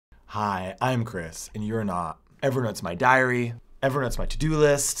Hi, I'm Chris, and you're not. Evernote's my diary. Evernote's my to-do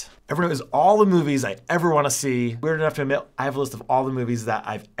list. Evernote is all the movies I ever want to see. Weird enough to admit, I have a list of all the movies that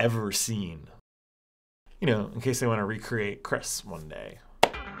I've ever seen. You know, in case they want to recreate Chris one day.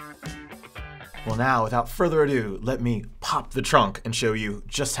 Well now, without further ado, let me pop the trunk and show you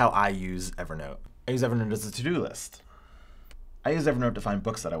just how I use Evernote. I use Evernote as a to-do list. I use Evernote to find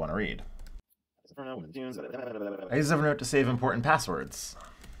books that I want to read. I use Evernote to save important passwords.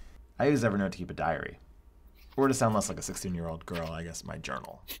 I use Evernote to keep a diary. Or to sound less like a 16-year-old girl, I guess my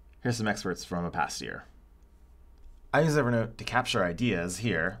journal. Here's some excerpts from a past year. I use Evernote to capture ideas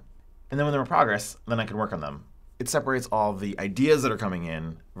here, and then when they're in progress, then I can work on them. It separates all the ideas that are coming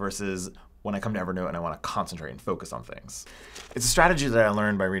in versus when I come to Evernote and I want to concentrate and focus on things. It's a strategy that I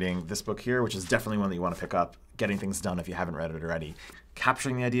learned by reading this book here, which is definitely one that you want to pick up, Getting Things Done if you haven't read it already.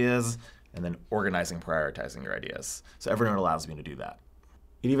 Capturing the ideas, and then organizing, prioritizing your ideas. So Evernote allows me to do that.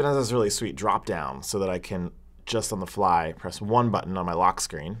 It even has this really sweet drop down so that I can just on the fly press one button on my lock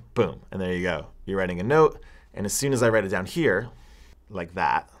screen, boom, and there you go. You're writing a note, and as soon as I write it down here, like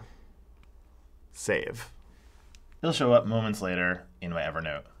that, save. It'll show up moments later in my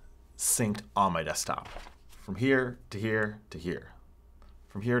Evernote, synced on my desktop. From here to here to here.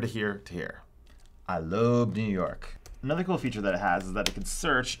 From here to here to here. I love New York. Another cool feature that it has is that it can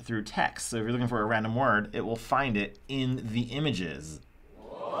search through text. So if you're looking for a random word, it will find it in the images.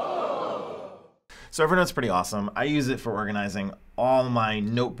 So Evernote's pretty awesome. I use it for organizing all my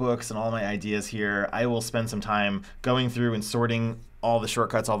notebooks and all my ideas here. I will spend some time going through and sorting all the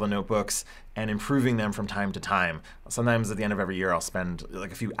shortcuts, all the notebooks, and improving them from time to time. Sometimes at the end of every year, I'll spend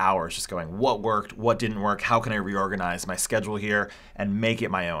like a few hours just going, what worked, what didn't work, how can I reorganize my schedule here and make it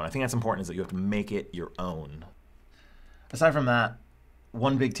my own. I think that's important is that you have to make it your own. Aside from that,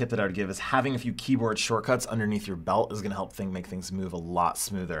 one big tip that I would give is having a few keyboard shortcuts underneath your belt is going to help make things move a lot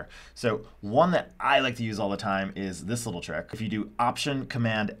smoother. So one that I like to use all the time is this little trick. If you do Option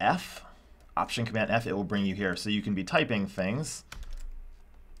Command F, it will bring you here. So you can be typing things,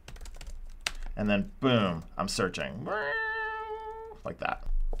 and then boom, I'm searching. Like that.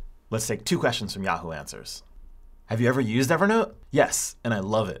 Let's take 2 questions from Yahoo Answers. Have you ever used Evernote? Yes, and I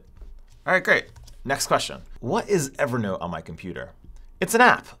love it. All right, great. Next question. What is Evernote on my computer? It's an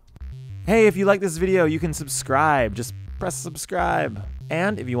app. Hey, if you like this video, you can subscribe. Just press subscribe.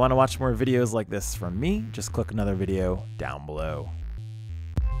 And if you want to watch more videos like this from me, just click another video down below.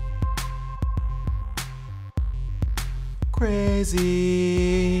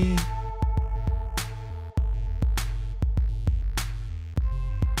 Crazy.